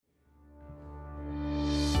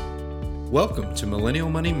Welcome to Millennial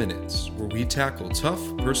Money Minutes, where we tackle tough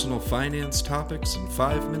personal finance topics in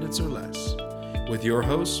 5 minutes or less. With your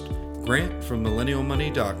host, Grant from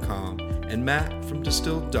MillennialMoney.com and Matt from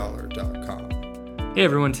DistilledDollar.com. Hey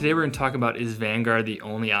everyone, today we're going to talk about, is Vanguard the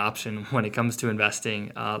only option when it comes to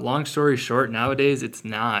investing? Long story short, nowadays it's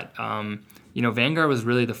not. Vanguard was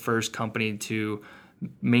really the first company to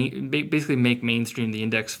basically make mainstream the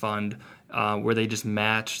index fund, where they just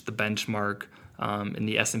matched the benchmark in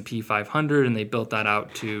the S&P 500, and they built that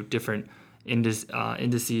out to different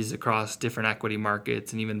indices across different equity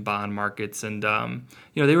markets and even bond markets. And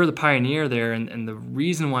they were the pioneer there, and the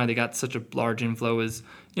reason why they got such a large inflow is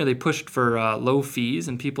they pushed for low fees,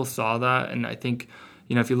 and people saw that. And I think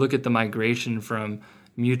if you look at the migration from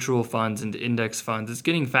mutual funds into index funds, it's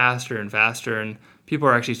getting faster and faster, and people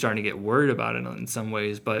are actually starting to get worried about it in some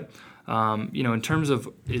ways. But in terms of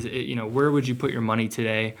where would you put your money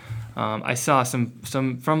today? I saw some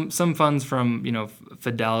funds from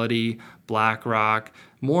Fidelity, BlackRock.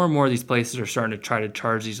 More and more of these places are starting to try to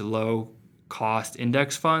charge these low cost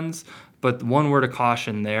index funds. But one word of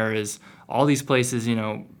caution there is all these places,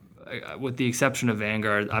 with the exception of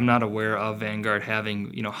Vanguard, I'm not aware of Vanguard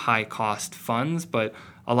having high cost funds, but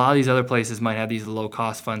a lot of these other places might have these low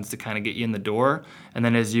cost funds to kind of get you in the door. And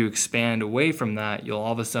then as you expand away from that, you'll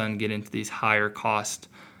all of a sudden get into these higher cost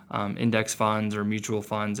index funds or mutual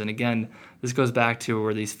funds. And again, this goes back to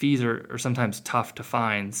where these fees are sometimes tough to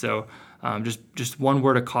find. So just one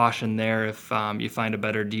word of caution there if you find a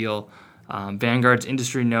better deal. Vanguard's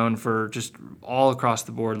industry known for just all across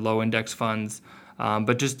the board low index funds.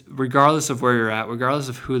 But just regardless of where you're at, regardless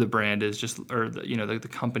of who the brand is, the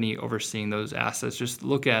company overseeing those assets, just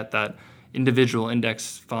look at that individual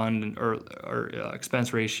index fund or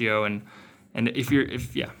expense ratio. And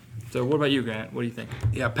So what about you, Grant? What do you think?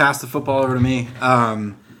 Yeah, pass the football over to me.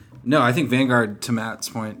 No, I think Vanguard, to Matt's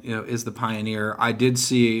point, is the pioneer. I did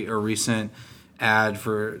see a recent ad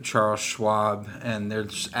for Charles Schwab, and they're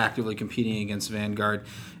just actively competing against Vanguard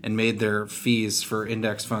and made their fees for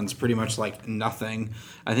index funds pretty much like nothing.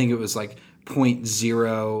 I think it was like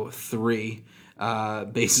 0.03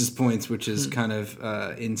 basis points, which is kind of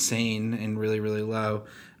insane and really, really low.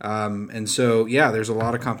 And so, there's a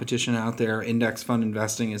lot of competition out there. Index fund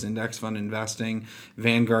investing is index fund investing.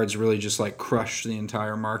 Vanguard's really just like crushed the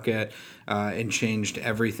entire market and changed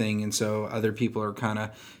everything. And so other people are kind of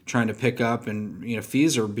trying to pick up, and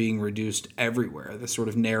fees are being reduced everywhere. The sort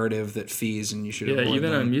of narrative that fees and you should avoid even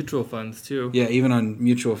them. On mutual funds too. Yeah, even on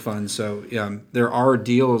mutual funds. So there are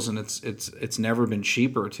deals, and it's never been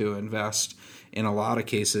cheaper to invest. In a lot of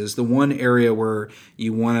cases, the one area where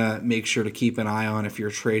you want to make sure to keep an eye on if you're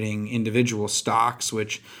trading individual stocks,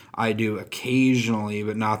 which I do occasionally,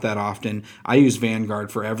 but not that often. I use Vanguard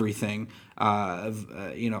for everything,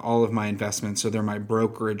 all of my investments. So they're my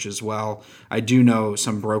brokerage as well. I do know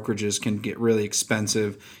some brokerages can get really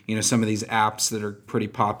expensive. Some of these apps that are pretty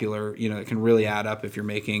popular, it can really add up if you're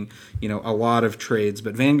making, a lot of trades.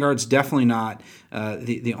 But Vanguard's definitely not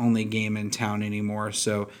the only game in town anymore.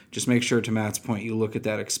 So just make sure, to Matt's point, you look at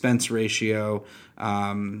that expense ratio.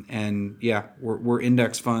 We're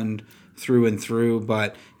index fund through and through,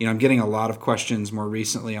 but I'm getting a lot of questions more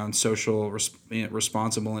recently on social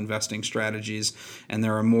responsible investing strategies, and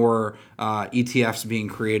there are more ETFs being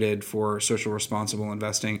created for social responsible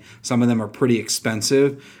investing. Some of them are pretty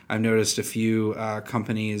expensive. I've noticed a few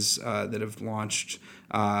companies that have launched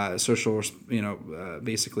social,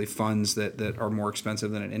 basically funds that are more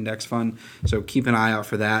expensive than an index fund. So keep an eye out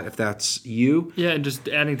for that if that's you. Yeah, and just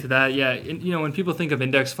adding to that, when people think of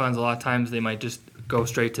index funds, a lot of times they might just go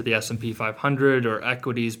straight to the S&P 500 or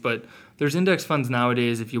equities, but there's index funds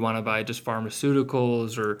nowadays if you want to buy just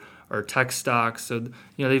pharmaceuticals or tech stocks. So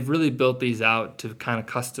they've really built these out to kind of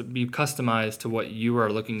be customized to what you are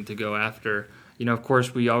looking to go after. Of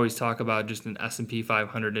course, we always talk about just an S&P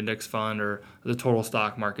 500 index fund or the total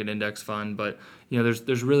stock market index fund, but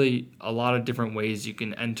there's really a lot of different ways you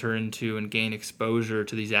can enter into and gain exposure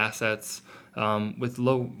to these assets with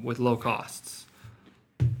low costs.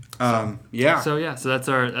 So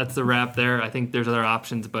that's the wrap there. I think there's other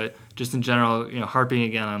options, but just in general, harping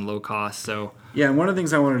again on low cost. So yeah, and one of the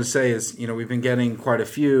things I wanted to say is, we've been getting quite a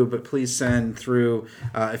few, but please send through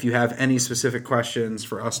if you have any specific questions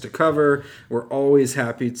for us to cover. We're always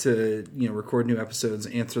happy to, record new episodes,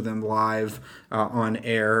 answer them live on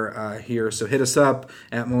air here. So hit us up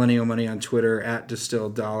at Millennial Money on Twitter, at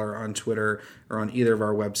Distilled Dollar on Twitter, or on either of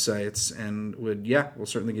our websites, and we'll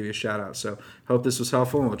certainly give you a shout out. So hope this was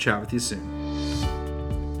helpful, and we'll chat with you soon.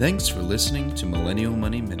 Thanks for listening to Millennial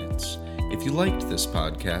Money Minutes. If you liked this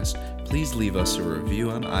podcast, please leave us a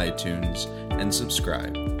review on iTunes and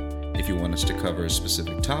subscribe. If you want us to cover a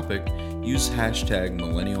specific topic, use hashtag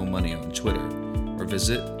Millennial Money on Twitter or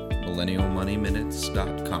visit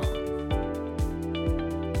millennialmoneyminutes.com.